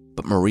house,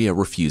 but Maria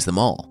refused them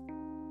all.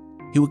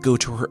 He would go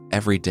to her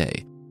every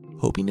day,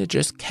 hoping to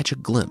just catch a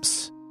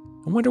glimpse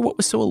and wonder what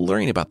was so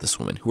alluring about this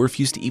woman who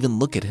refused to even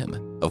look at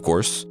him. Of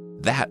course,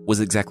 that was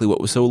exactly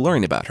what was so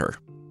alluring about her.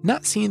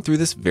 Not seeing through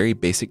this very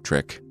basic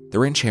trick, the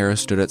ranchero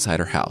stood outside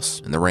her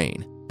house in the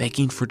rain,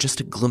 begging for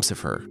just a glimpse of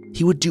her.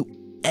 He would do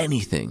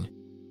anything.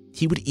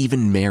 He would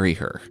even marry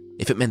her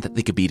if it meant that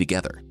they could be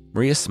together.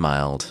 Maria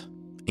smiled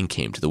and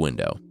came to the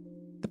window.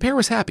 The pair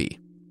was happy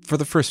for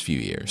the first few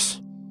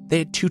years. They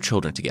had 2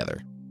 children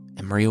together,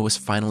 and Maria was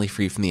finally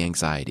free from the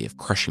anxiety of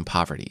crushing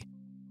poverty.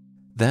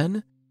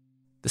 Then,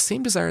 the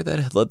same desire that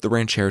had led the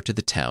ranchero to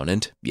the town,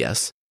 and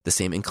yes, the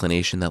same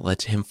inclination that led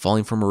to him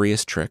falling for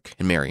Maria's trick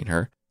and marrying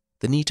her,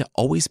 the need to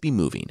always be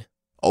moving,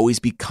 always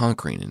be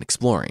conquering and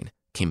exploring,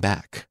 came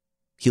back.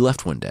 He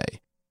left one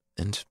day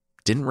and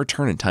didn't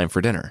return in time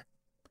for dinner.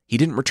 He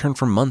didn't return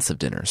for months of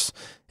dinners,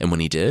 and when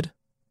he did,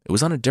 it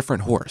was on a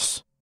different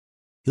horse.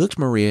 He looked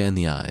Maria in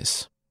the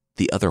eyes.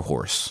 The other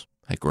horse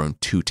had grown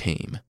too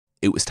tame.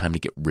 It was time to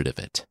get rid of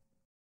it.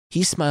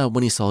 He smiled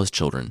when he saw his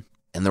children,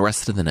 and the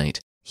rest of the night,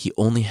 he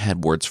only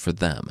had words for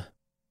them,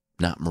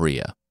 not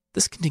Maria.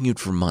 This continued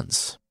for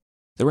months.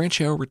 The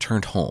ranchero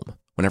returned home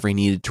whenever he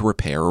needed to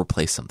repair or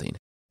replace something.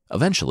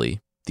 Eventually,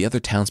 the other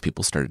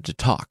townspeople started to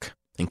talk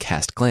and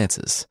cast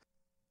glances.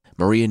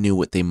 Maria knew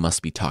what they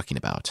must be talking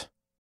about.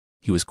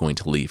 He was going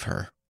to leave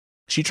her.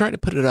 She tried to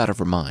put it out of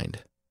her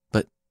mind,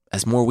 but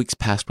as more weeks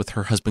passed with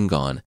her husband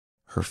gone,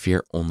 her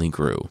fear only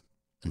grew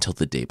until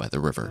the day by the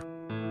river.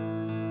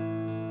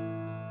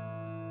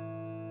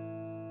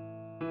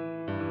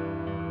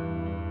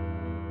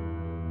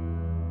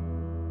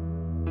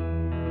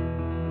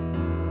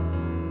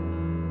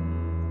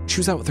 She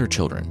was out with her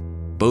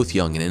children, both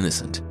young and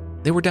innocent.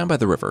 They were down by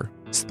the river,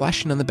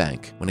 splashing on the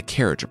bank when a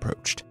carriage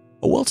approached.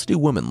 A well-to-do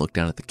woman looked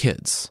down at the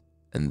kids,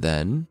 and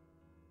then,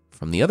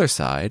 from the other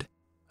side,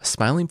 a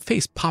smiling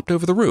face popped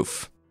over the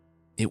roof.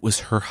 It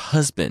was her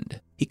husband.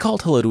 He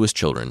called hello to his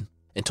children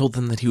and told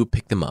them that he would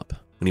pick them up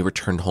when he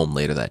returned home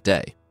later that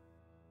day.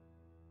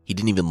 He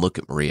didn't even look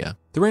at Maria.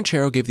 The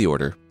ranchero gave the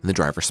order, and the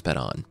driver sped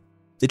on.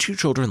 The two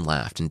children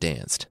laughed and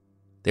danced.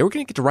 They were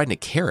going to get to ride in a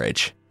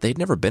carriage. They had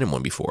never been in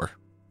one before.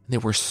 They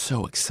were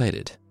so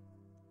excited.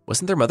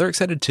 Wasn't their mother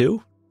excited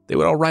too? They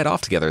would all ride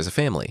off together as a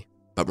family.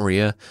 But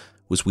Maria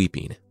was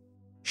weeping.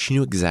 She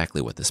knew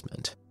exactly what this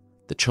meant.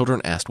 The children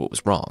asked what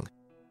was wrong.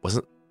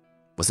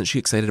 Wasn't she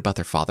excited about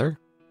their father?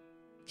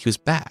 He was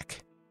back.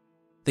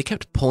 They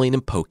kept pulling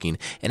and poking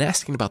and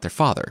asking about their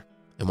father,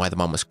 and why the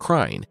mom was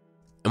crying,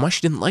 and why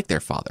she didn't like their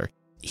father.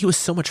 He was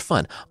so much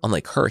fun.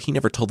 Unlike her, he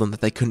never told them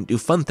that they couldn't do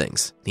fun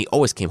things. He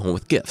always came home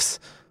with gifts.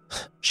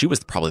 She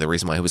was probably the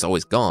reason why he was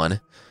always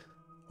gone.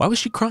 Why was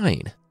she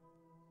crying?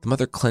 The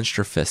mother clenched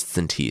her fists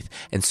and teeth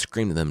and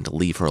screamed at them to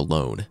leave her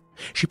alone.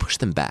 She pushed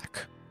them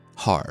back,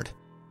 hard.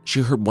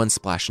 She heard one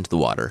splash into the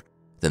water,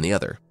 then the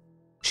other.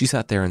 She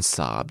sat there and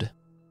sobbed.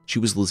 She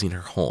was losing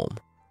her home,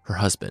 her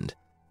husband,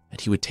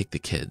 and he would take the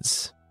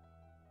kids.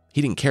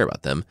 He didn't care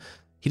about them.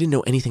 He didn't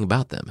know anything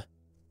about them.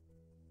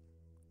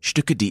 She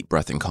took a deep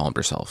breath and calmed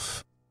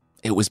herself.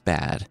 It was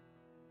bad,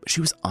 but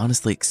she was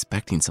honestly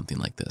expecting something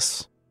like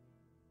this.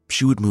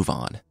 She would move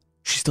on.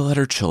 She still had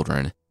her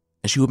children,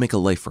 and she would make a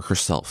life for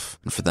herself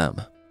and for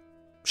them.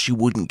 She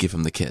wouldn't give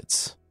him the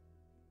kids.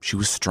 She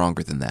was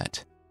stronger than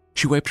that.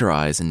 She wiped her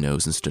eyes and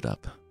nose and stood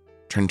up,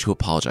 trying to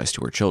apologize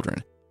to her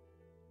children.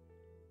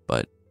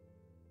 But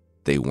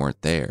they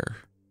weren't there.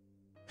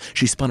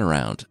 She spun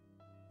around.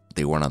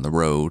 They weren't on the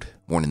road,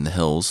 weren't in the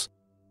hills.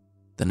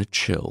 Then a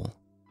chill.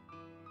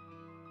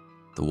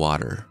 The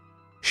water.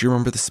 She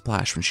remembered the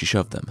splash when she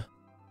shoved them.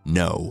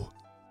 No,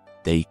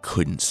 they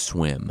couldn't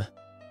swim.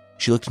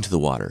 She looked into the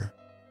water.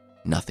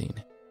 Nothing.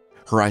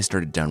 Her eyes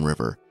darted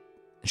downriver,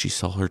 and she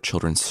saw her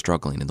children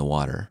struggling in the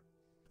water,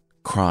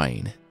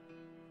 crying,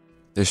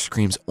 their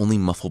screams only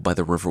muffled by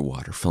the river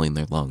water filling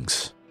their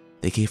lungs.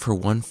 They gave her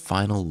one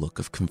final look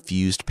of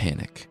confused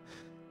panic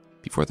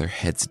before their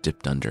heads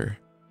dipped under,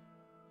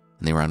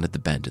 and they rounded the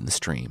bend in the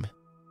stream.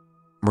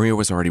 Maria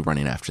was already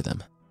running after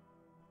them,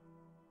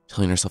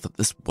 telling herself that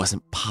this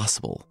wasn't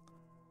possible.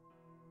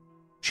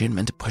 She hadn't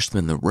meant to push them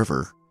in the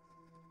river.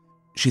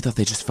 She thought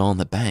they just fell on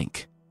the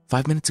bank.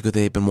 5 minutes ago,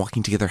 they had been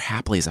walking together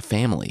happily as a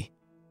family.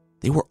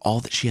 They were all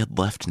that she had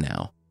left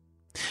now.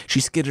 She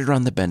skidded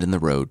around the bend in the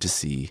road to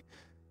see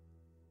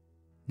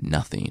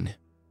nothing.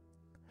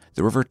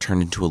 The river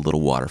turned into a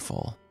little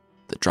waterfall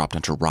that dropped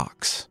onto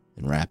rocks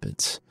and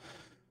rapids.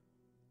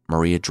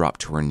 Maria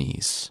dropped to her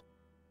knees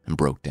and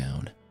broke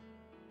down.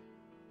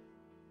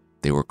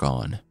 They were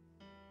gone.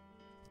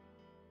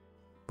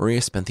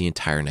 Maria spent the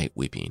entire night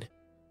weeping,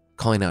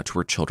 calling out to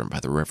her children by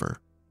the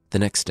river. The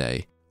next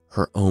day,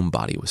 her own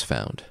body was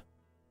found,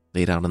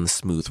 laid out on the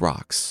smooth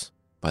rocks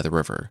by the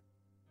river.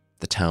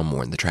 The town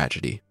mourned the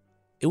tragedy.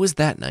 It was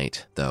that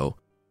night, though,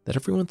 that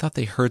everyone thought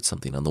they heard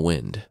something on the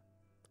wind.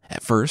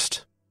 At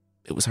first,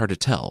 it was hard to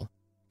tell,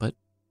 but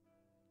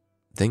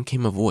then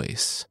came a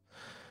voice,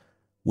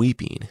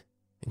 weeping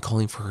and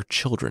calling for her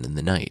children in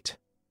the night.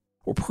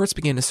 Reports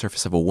began to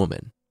surface of a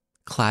woman,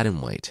 clad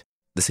in white,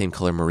 the same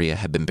color Maria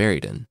had been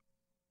buried in,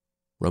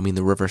 roaming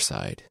the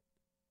riverside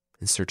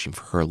and searching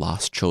for her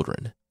lost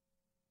children.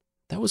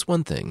 That was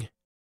one thing,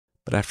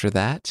 but after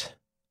that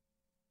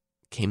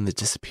came the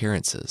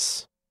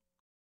disappearances.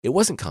 It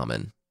wasn't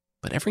common,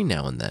 but every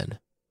now and then,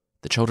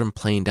 the children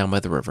playing down by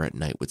the river at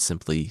night would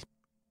simply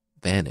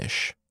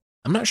vanish.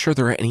 I'm not sure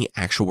there are any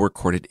actual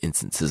recorded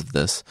instances of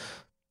this,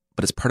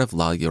 but it's part of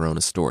La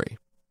Llorona's story.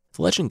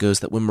 The legend goes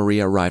that when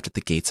Maria arrived at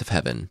the gates of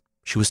heaven,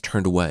 she was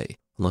turned away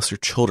unless her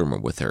children were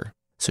with her,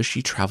 so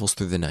she travels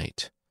through the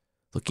night,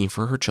 looking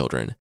for her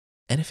children,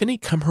 and if any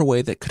come her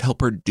way that could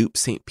help her dupe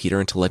St. Peter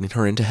into letting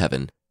her into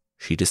heaven,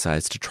 she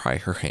decides to try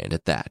her hand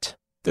at that.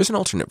 There's an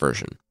alternate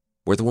version,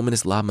 where the woman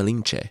is La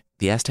Malinche,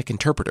 the Aztec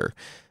interpreter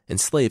and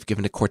slave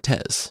given to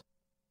Cortez,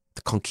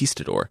 the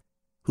conquistador,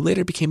 who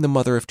later became the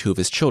mother of two of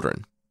his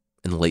children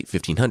in the late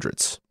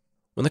 1500s.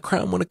 When the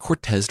crown wanted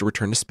Cortez to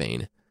return to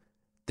Spain,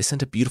 they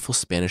sent a beautiful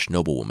Spanish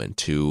noblewoman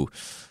to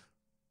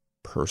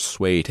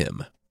persuade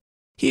him.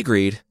 He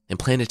agreed and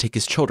planned to take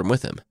his children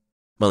with him.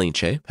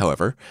 Malinche,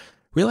 however,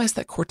 realized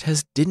that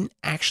Cortez didn't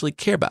actually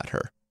care about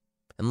her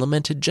and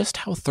lamented just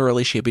how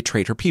thoroughly she had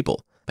betrayed her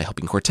people by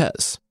helping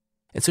Cortez.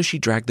 And so she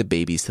dragged the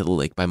babies to the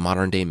lake by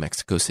modern-day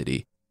Mexico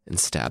City and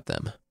stabbed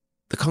them.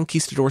 The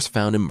conquistadors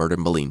found and murdered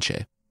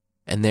Malinche,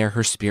 and there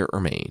her spirit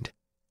remained,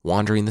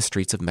 wandering the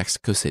streets of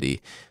Mexico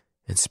City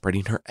and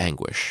spreading her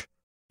anguish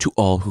to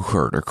all who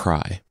heard her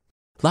cry.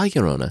 La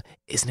Llorona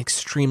is an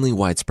extremely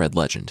widespread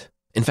legend.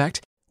 In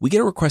fact, we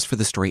get a request for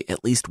the story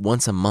at least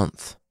once a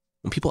month.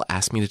 When people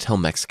ask me to tell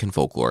Mexican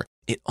folklore,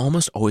 it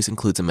almost always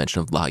includes a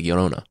mention of La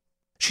Llorona.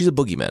 She's a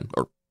boogeyman,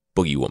 or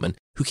boogie woman,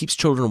 who keeps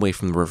children away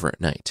from the river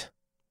at night.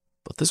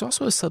 But there's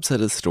also a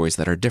subset of stories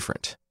that are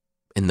different.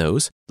 In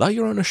those, La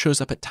Llorona shows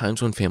up at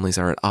times when families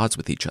are at odds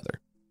with each other.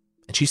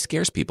 And she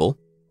scares people,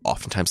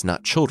 oftentimes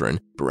not children,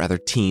 but rather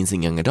teens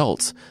and young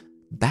adults,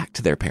 back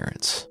to their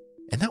parents.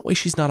 And that way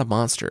she's not a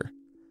monster,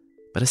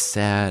 but a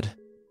sad,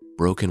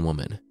 broken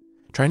woman,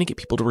 trying to get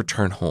people to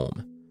return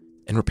home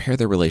and repair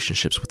their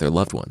relationships with their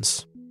loved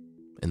ones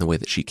in the way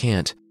that she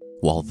can't,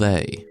 while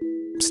they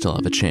still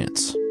have a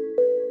chance.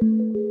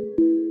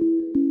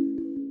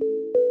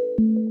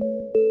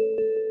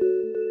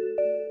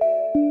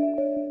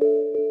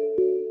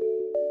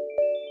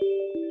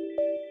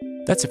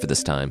 That's it for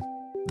this time.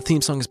 The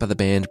theme song is by the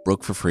band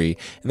Broke for Free,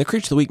 and the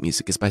Creature of the Week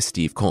music is by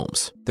Steve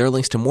Combs. There are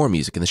links to more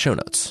music in the show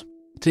notes.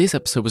 Today's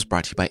episode was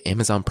brought to you by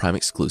Amazon Prime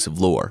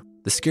exclusive Lore.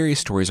 The Scariest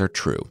Stories Are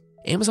True.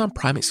 Amazon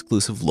Prime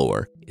exclusive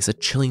Lore is a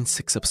chilling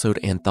 6-episode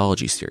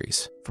anthology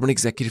series from an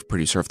executive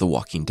producer of The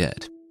Walking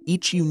Dead.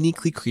 Each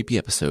uniquely creepy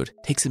episode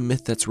takes a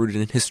myth that's rooted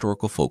in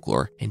historical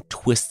folklore and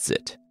twists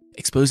it,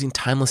 exposing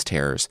timeless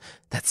terrors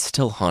that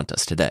still haunt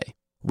us today.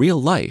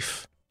 Real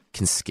life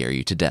can scare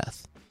you to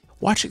death.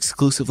 Watch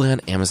exclusively on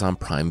Amazon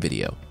Prime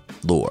Video.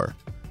 Lore,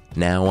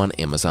 now on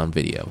Amazon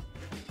Video.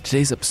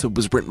 Today's episode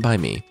was written by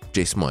me,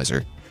 Jason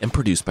Weiser, and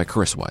produced by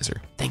Carissa Weiser.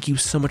 Thank you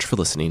so much for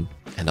listening,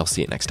 and I'll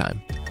see you next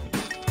time.